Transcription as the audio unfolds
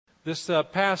This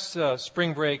past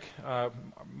spring break,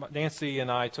 Nancy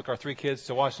and I took our three kids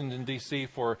to Washington, D.C.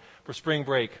 for spring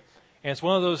break. And it's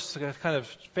one of those kind of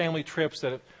family trips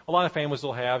that a lot of families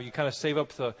will have. You kind of save up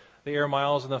the air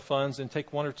miles and the funds and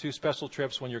take one or two special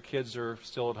trips when your kids are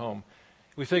still at home.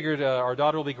 We figured our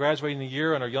daughter will be graduating in a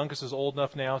year, and our youngest is old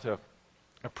enough now to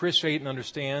appreciate and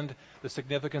understand the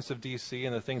significance of D.C.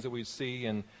 and the things that we see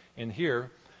and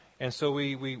hear. And so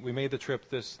we made the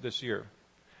trip this year.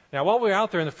 Now, while we were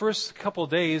out there in the first couple of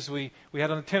days, we had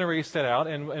an itinerary set out,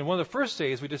 and one of the first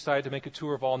days we decided to make a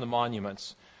tour of all the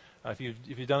monuments. If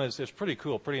you've done it, it's pretty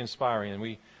cool, pretty inspiring.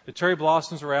 And the cherry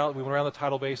blossoms were out. We went around the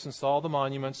tidal basin, saw all the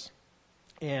monuments.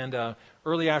 And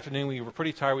early afternoon, we were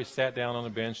pretty tired. We sat down on a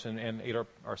bench and ate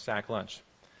our sack lunch.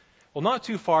 Well, not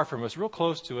too far from us, real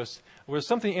close to us, was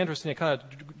something interesting that kind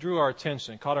of drew our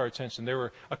attention, caught our attention. There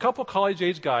were a couple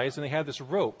college-age guys, and they had this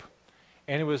rope,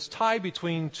 and it was tied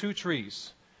between two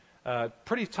trees.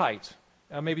 Pretty tight,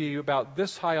 maybe about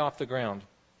this high off the ground.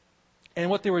 And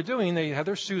what they were doing, they had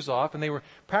their shoes off, and they were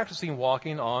practicing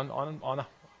walking on a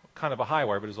kind of a high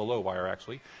wire, but it was a low wire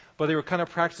actually. But they were kind of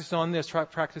practicing on this,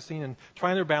 practicing and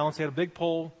trying their balance. They had a big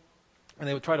pole, and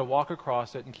they would try to walk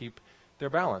across it and keep their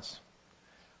balance.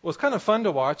 Well, it was kind of fun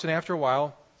to watch, and after a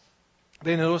while,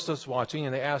 they noticed us watching,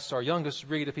 and they asked our youngest,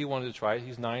 Reed, if he wanted to try it.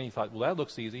 He's 9. He thought, well, that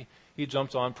looks easy. He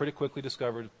jumped on, pretty quickly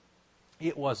discovered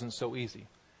it wasn't so easy.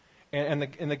 And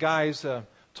the guys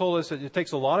told us that it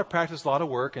takes a lot of practice, a lot of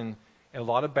work, and a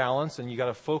lot of balance, and you got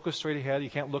to focus straight ahead. You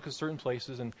can't look at certain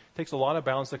places, and it takes a lot of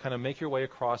balance to kind of make your way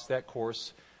across that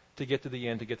course to get to the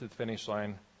end, to get to the finish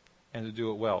line, and to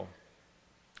do it well.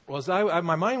 Well, as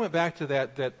my mind went back to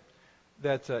that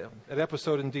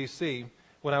episode in D.C.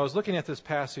 when I was looking at this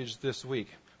passage this week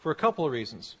for a couple of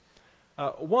reasons.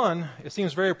 One, it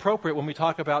seems very appropriate when we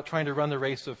talk about trying to run the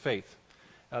race of faith.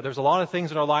 There's a lot of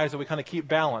things in our lives that we kind of keep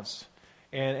balanced.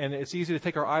 And it's easy to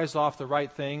take our eyes off the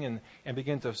right thing and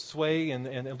begin to sway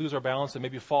and lose our balance and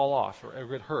maybe fall off or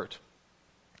get hurt.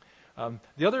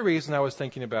 The other reason I was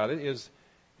thinking about it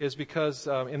is because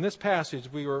in this passage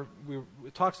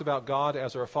it talks about God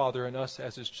as our Father and us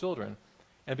as His children,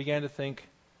 and began to think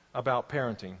about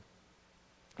parenting.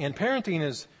 And parenting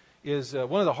is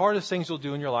one of the hardest things you'll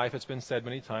do in your life. It's been said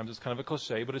many times. It's kind of a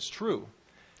cliche, but it's true.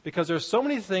 Because there's so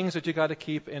many things that you got to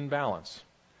keep in balance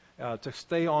to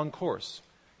stay on course.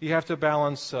 You have to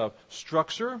balance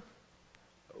structure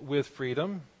with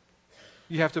freedom.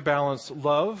 You have to balance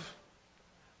love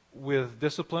with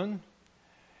discipline.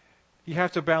 You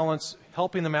have to balance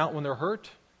helping them out when they're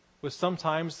hurt with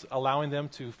sometimes allowing them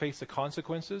to face the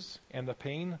consequences and the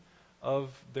pain of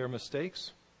their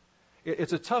mistakes.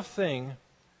 It's a tough thing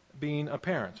being a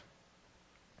parent.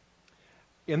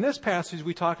 In this passage,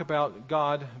 we talk about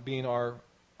God being our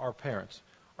parent,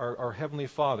 our Heavenly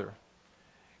Father.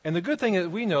 And the good thing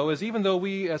that we know is even though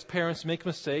we as parents make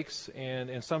mistakes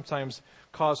and sometimes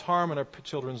cause harm in our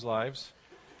children's lives,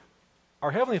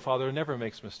 our Heavenly Father never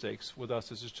makes mistakes with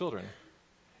us as His children.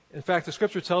 In fact, the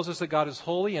Scripture tells us that God is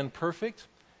holy and perfect,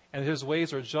 and His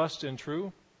ways are just and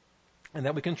true, and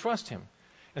that we can trust Him.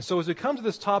 And so as we come to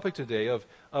this topic today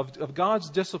of God's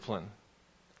discipline,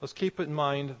 let's keep in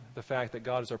mind the fact that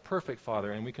God is our perfect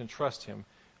Father, and we can trust Him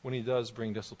when He does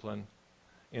bring discipline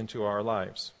into our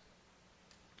lives.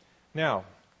 Now,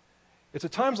 it's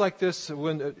at times like this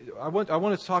when I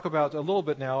want to talk about a little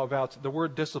bit now about the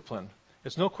word discipline.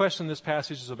 It's no question this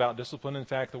passage is about discipline. In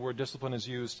fact, the word discipline is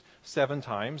used 7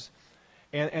 times.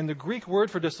 And the Greek word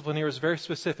for discipline here is very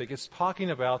specific. It's talking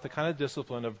about the kind of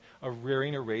discipline of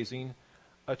rearing or raising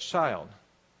a child.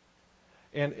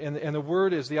 And the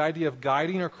word is the idea of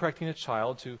guiding or correcting a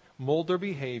child to mold their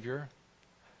behavior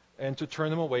and to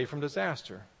turn them away from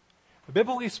disaster.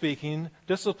 Biblically speaking,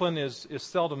 discipline is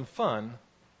seldom fun,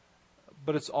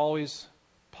 but it's always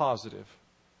positive.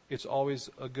 It's always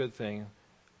a good thing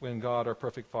when God, our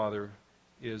perfect Father,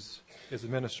 is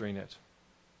administering it.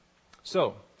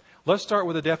 So, let's start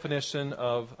with a definition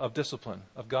of discipline,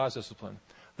 of God's discipline.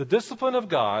 The discipline of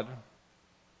God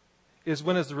is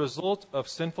when, as a result of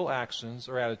sinful actions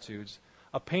or attitudes,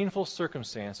 a painful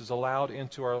circumstance is allowed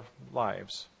into our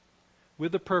lives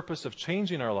with the purpose of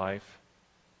changing our life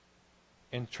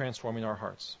and transforming our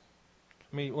hearts.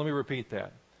 Let me repeat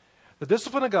that. The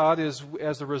discipline of God is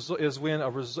as a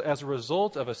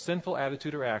result of a sinful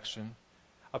attitude or action,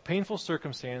 a painful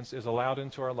circumstance is allowed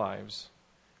into our lives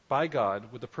by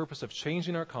God with the purpose of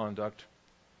changing our conduct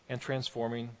and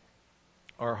transforming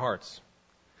our hearts.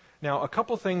 Now, a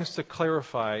couple things to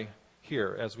clarify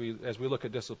here as we look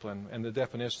at discipline and the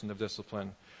definition of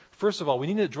discipline. First of all, we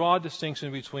need to draw a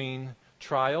distinction between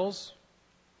trials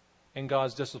and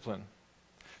God's discipline.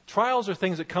 Trials are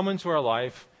things that come into our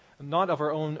life not of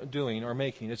our own doing or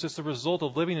making. It's just the result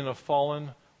of living in a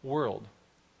fallen world.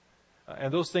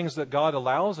 And those things that God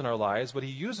allows in our lives, but he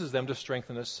uses them to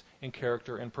strengthen us in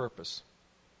character and purpose.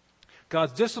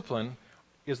 God's discipline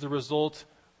is the result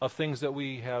of things that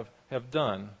we have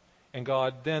done. And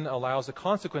God then allows the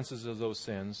consequences of those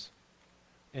sins,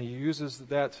 and he uses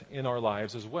that in our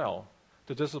lives as well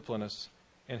to discipline us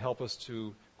and help us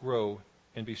to grow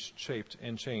and be shaped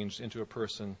and changed into a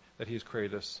person that he's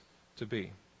created us to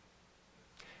be.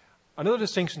 Another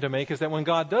distinction to make is that when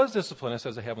God does discipline us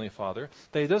as a Heavenly Father,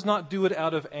 that he does not do it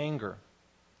out of anger.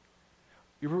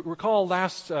 You recall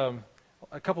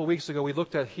a couple of weeks ago, we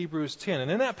looked at Hebrews 10,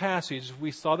 and in that passage,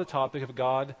 we saw the topic of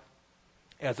God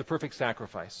as a perfect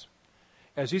sacrifice,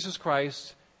 as Jesus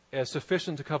Christ as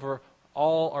sufficient to cover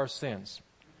all our sins.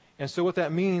 And so what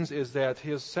that means is that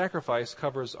his sacrifice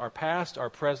covers our past, our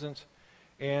present,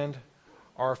 and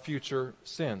our future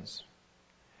sins.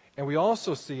 And we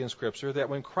also see in Scripture that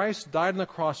when Christ died on the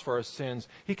cross for our sins,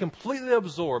 he completely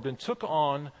absorbed and took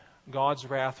on God's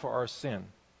wrath for our sin.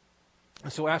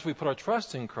 And so after we put our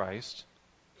trust in Christ,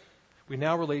 we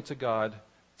now relate to God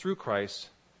through Christ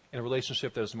in a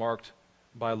relationship that is marked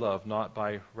by love, not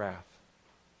by wrath.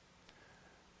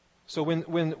 So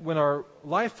when our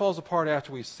life falls apart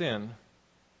after we sin,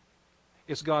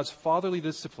 it's God's fatherly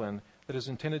discipline that is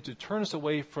intended to turn us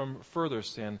away from further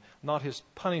sin, not his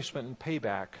punishment and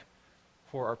payback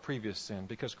for our previous sin,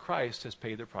 because Christ has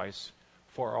paid the price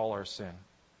for all our sin.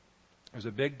 There's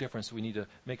a big difference. We need to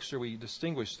make sure we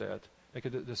distinguish that, make a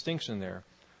distinction there,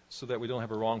 so that we don't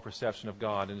have a wrong perception of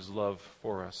God and his love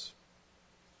for us.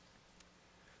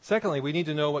 Secondly, we need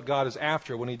to know what God is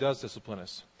after when he does discipline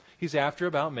us. He's after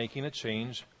about making a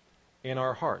change in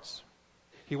our hearts.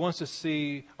 He wants to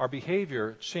see our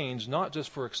behavior change, not just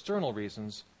for external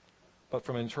reasons, but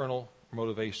from internal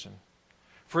motivation.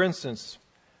 For instance,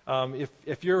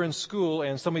 if you're in school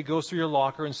and somebody goes through your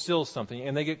locker and steals something,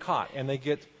 and they get caught and they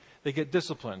get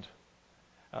disciplined,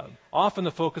 often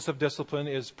the focus of discipline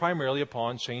is primarily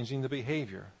upon changing the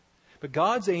behavior. But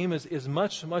God's aim is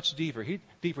much, much deeper. He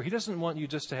doesn't want you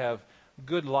just to have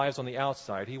good lives on the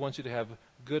outside. He wants you to have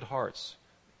good hearts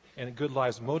and good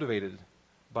lives motivated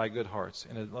by good hearts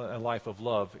and a life of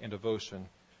love and devotion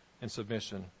and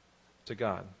submission to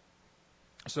God.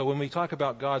 So when we talk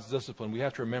about God's discipline, we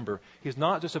have to remember he's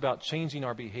not just about changing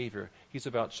our behavior. He's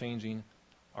about changing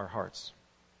our hearts.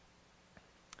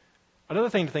 Another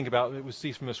thing to think about that we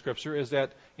see from the Scripture is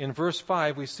that in verse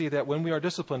 5 we see that when we are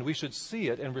disciplined, we should see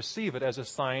it and receive it as a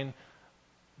sign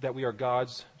that we are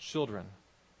God's children.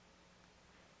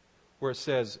 Where it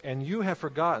says, "And you have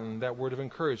forgotten that word of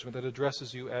encouragement that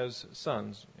addresses you as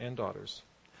sons and daughters.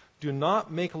 Do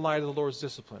not make light of the Lord's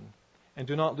discipline, and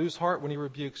do not lose heart when he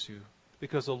rebukes you,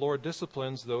 because the Lord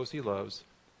disciplines those he loves,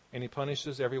 and he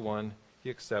punishes everyone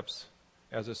he accepts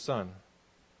as a son."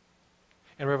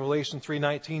 In Revelation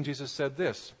 3:19, Jesus said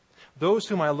this, "Those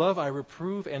whom I love I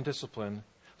reprove and discipline,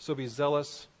 so be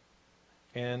zealous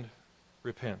and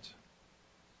repent."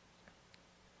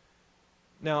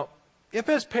 Now, if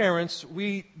as parents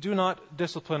we do not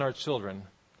discipline our children,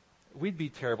 we'd be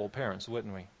terrible parents,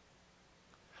 wouldn't we?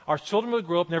 Our children would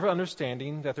grow up never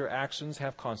understanding that their actions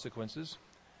have consequences.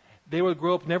 They would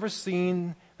grow up never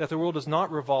seeing that the world does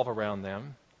not revolve around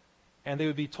them, and they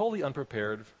would be totally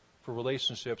unprepared for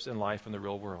relationships in life in the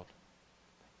real world.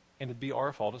 And it'd be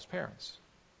our fault as parents.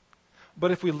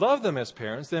 But if we love them as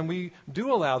parents, then we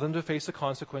do allow them to face the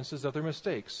consequences of their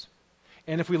mistakes.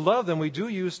 And if we love them, we do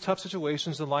use tough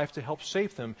situations in life to help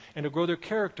shape them and to grow their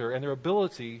character and their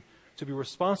ability to be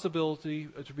responsible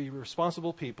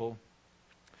people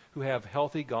who have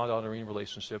healthy, God-honoring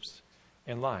relationships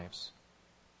and lives.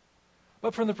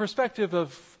 But from the perspective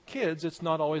of kids, it's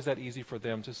not always that easy for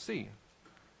them to see.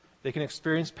 They can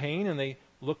experience pain and they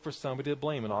look for somebody to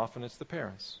blame, and often it's the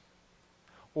parents.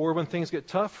 Or when things get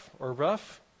tough or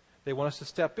rough, they want us to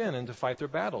step in and to fight their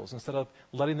battles instead of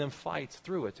letting them fight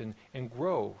through it and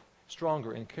grow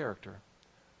stronger in character.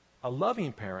 A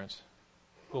loving parent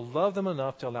will love them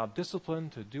enough to allow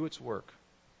discipline to do its work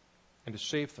and to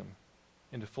shape them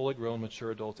into fully grown,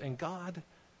 mature adults. And God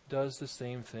does the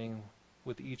same thing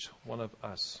with each one of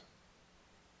us.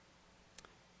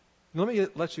 Let me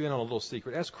let you in on a little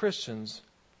secret. As Christians,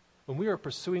 when we are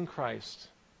pursuing Christ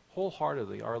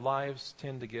wholeheartedly, our lives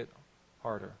tend to get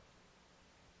harder.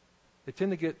 They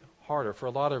tend to get harder for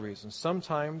a lot of reasons.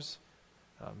 Sometimes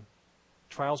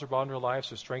trials are brought into our lives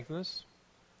to strengthen us.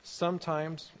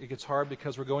 Sometimes it gets hard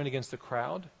because we're going against the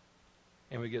crowd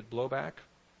and we get blowback.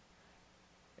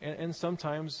 And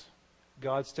sometimes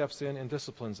God steps in and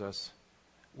disciplines us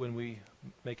when we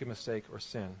make a mistake or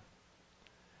sin.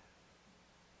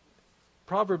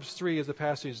 Proverbs 3 is a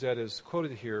passage that is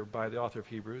quoted here by the author of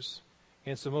Hebrews,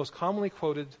 and it's the most commonly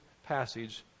quoted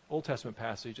passage, Old Testament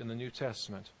passage, in the New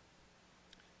Testament.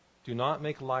 Do not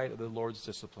make light of the Lord's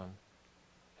discipline,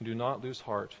 and do not lose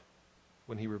heart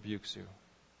when he rebukes you.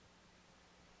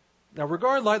 Now,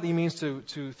 regard lightly means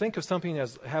to think of something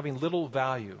as having little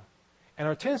value. And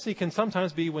our tendency can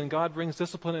sometimes be when God brings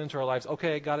discipline into our lives,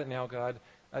 okay, I got it now, God.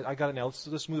 I got it now.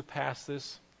 Let's move past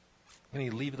this. And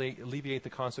alleviate the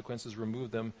consequences,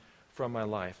 remove them from my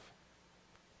life.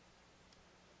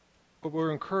 But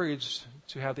we're encouraged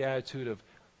to have the attitude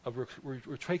of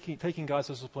we're taking God's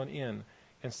discipline in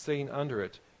and staying under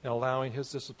it and allowing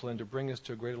his discipline to bring us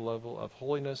to a greater level of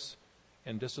holiness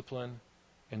and discipline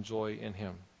and joy in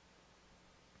him.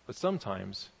 But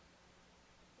sometimes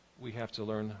we have to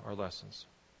learn our lessons.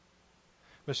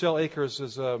 Michelle Akers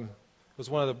was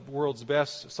one of the world's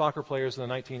best soccer players in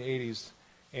the 1980s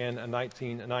and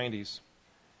 1990s.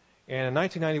 And in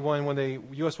 1991, when the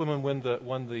U.S. women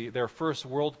won their first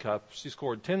World Cup, she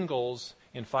scored 10 goals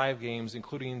in 5 games,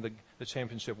 including the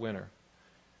championship winner.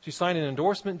 She signed an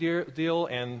endorsement deal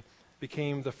and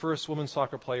became the first women's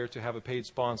soccer player to have a paid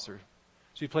sponsor.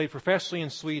 She played professionally in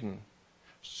Sweden.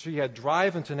 She had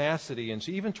drive and tenacity, and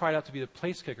she even tried out to be the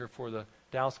place kicker for the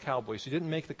Dallas Cowboys. She didn't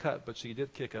make the cut, but she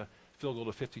did kick a field goal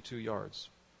to 52 yards.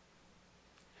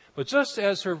 But just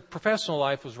as her professional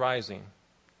life was rising,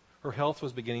 her health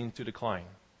was beginning to decline.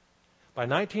 By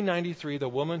 1993, the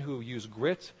woman who used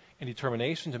grit and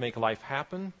determination to make life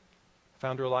happen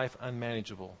found her life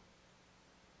unmanageable.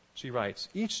 She writes,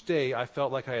 "Each day I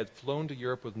felt like I had flown to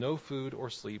Europe with no food or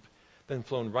sleep, then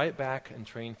flown right back and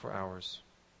trained for hours."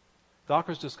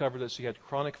 Doctors discovered that she had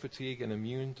chronic fatigue and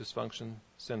immune dysfunction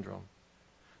syndrome.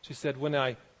 She said, when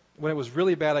it was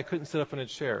really bad, I couldn't sit up in a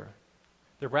chair.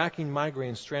 The racking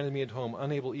migraines stranded me at home,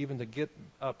 unable even to get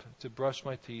up to brush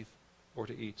my teeth or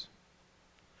to eat.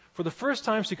 For the first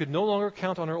time, she could no longer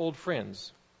count on her old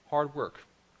friends, hard work,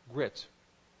 grit,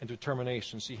 and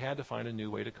determination. She had to find a new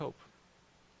way to cope.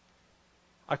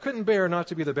 I couldn't bear not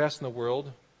to be the best in the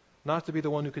world, not to be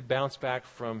the one who could bounce back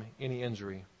from any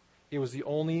injury. It was the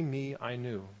only me I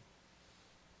knew.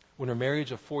 When her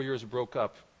marriage of 4 years broke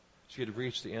up, she had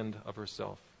reached the end of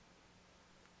herself.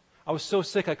 I was so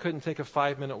sick I couldn't take a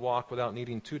 5-minute walk without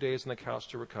needing 2 days on the couch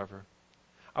to recover.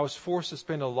 I was forced to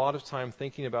spend a lot of time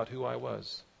thinking about who I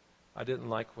was. I didn't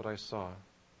like what I saw.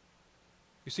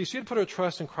 You see, she had put her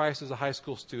trust in Christ as a high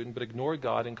school student, but ignored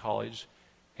God in college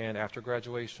and after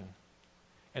graduation.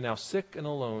 And now, sick and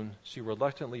alone, she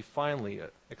reluctantly finally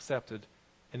accepted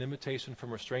an invitation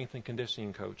from her strength and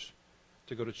conditioning coach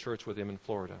to go to church with him in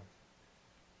Florida.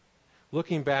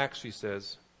 Looking back, she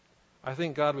says, I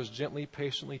think God was gently,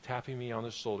 patiently tapping me on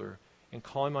the shoulder and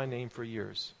calling my name for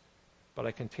years, but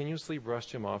I continuously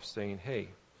brushed him off, saying, hey,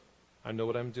 I know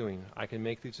what I'm doing. I can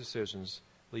make these decisions.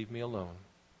 Leave me alone.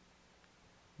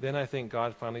 Then I think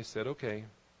God finally said, okay,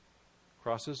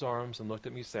 crossed his arms and looked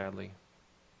at me sadly,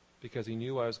 because he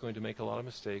knew I was going to make a lot of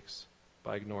mistakes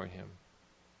by ignoring him.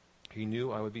 He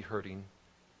knew I would be hurting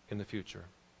in the future.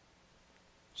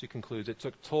 She concludes, it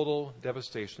took total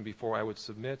devastation before I would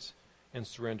submit and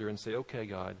surrender and say, okay,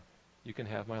 God, you can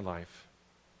have my life.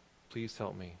 Please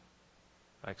help me.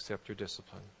 I accept your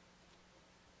discipline.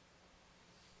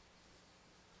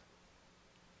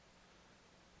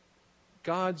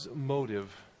 God's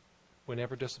motive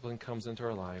whenever discipline comes into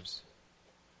our lives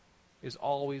is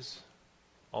always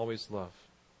love.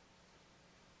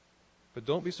 But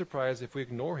don't be surprised if we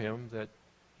ignore him that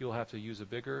he'll have to use a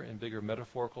bigger and bigger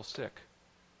metaphorical stick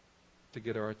to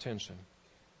get our attention.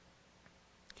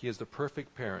 He is the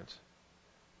perfect parent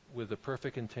with the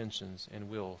perfect intentions and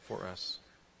will for us,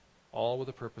 all with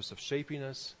the purpose of shaping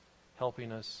us,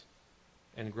 helping us,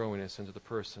 and growing us into the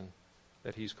person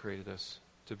that he's created us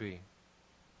to be.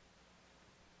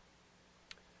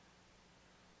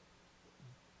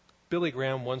 Billy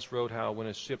Graham once wrote how when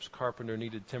a ship's carpenter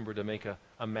needed timber to make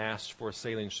a mast for a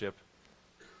sailing ship,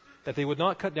 that they would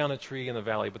not cut down a tree in the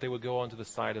valley, but they would go onto the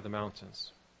side of the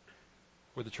mountains,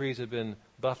 where the trees had been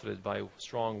buffeted by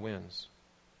strong winds.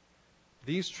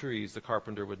 These trees, the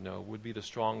carpenter would know, would be the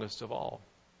strongest of all,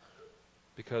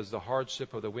 because the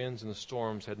hardship of the winds and the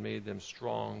storms had made them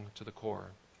strong to the core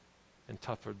and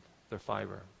toughened their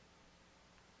fiber.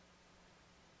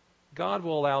 God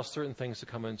will allow certain things to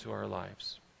come into our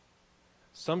lives.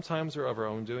 Sometimes they're of our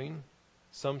own doing,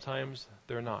 sometimes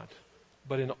they're not.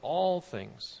 But in all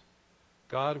things,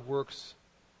 God works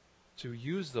to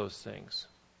use those things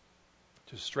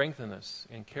to strengthen us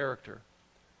in character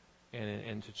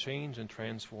and to change and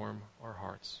transform our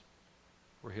hearts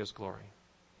for his glory.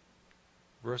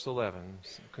 Verse 11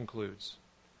 concludes,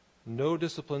 no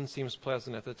discipline seems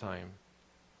pleasant at the time,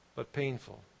 but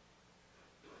painful.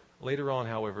 Later on,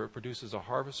 however, it produces a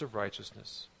harvest of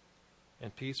righteousness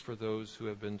and peace for those who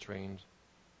have been trained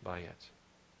by it.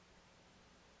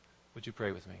 Would you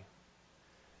pray with me?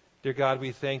 Dear God,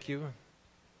 we thank you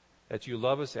that you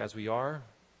love us as we are,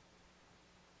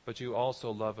 but you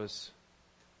also love us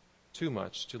too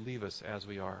much to leave us as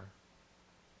we are.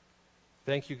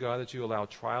 Thank you, God, that you allow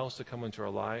trials to come into our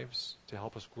lives to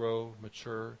help us grow,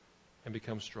 mature, and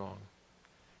become strong.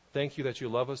 Thank you that you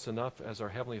love us enough as our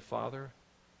Heavenly Father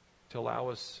to allow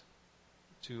us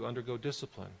to undergo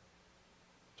discipline,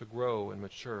 to grow and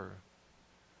mature,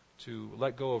 to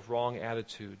let go of wrong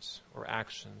attitudes or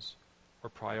actions or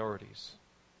priorities,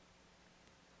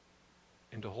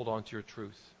 and to hold on to your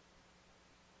truth.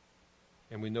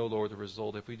 And we know, Lord, the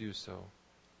result, if we do so,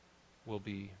 will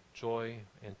be joy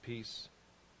and peace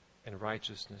and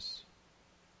righteousness,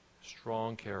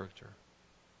 strong character,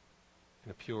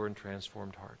 and a pure and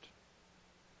transformed heart.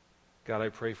 God, I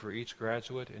pray for each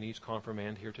graduate and each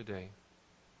confirmand here today,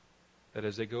 that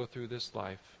as they go through this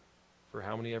life, for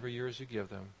how many ever years you give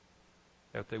them,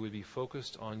 that they would be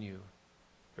focused on you,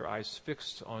 their eyes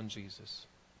fixed on Jesus,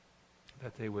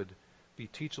 that they would be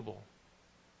teachable,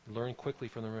 learn quickly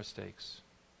from their mistakes,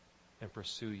 and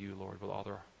pursue you, Lord, with all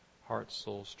their heart,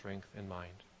 soul, strength, and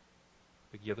mind.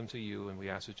 We give them to you, and we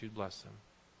ask that you bless them.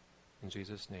 In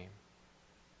Jesus' name,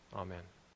 amen.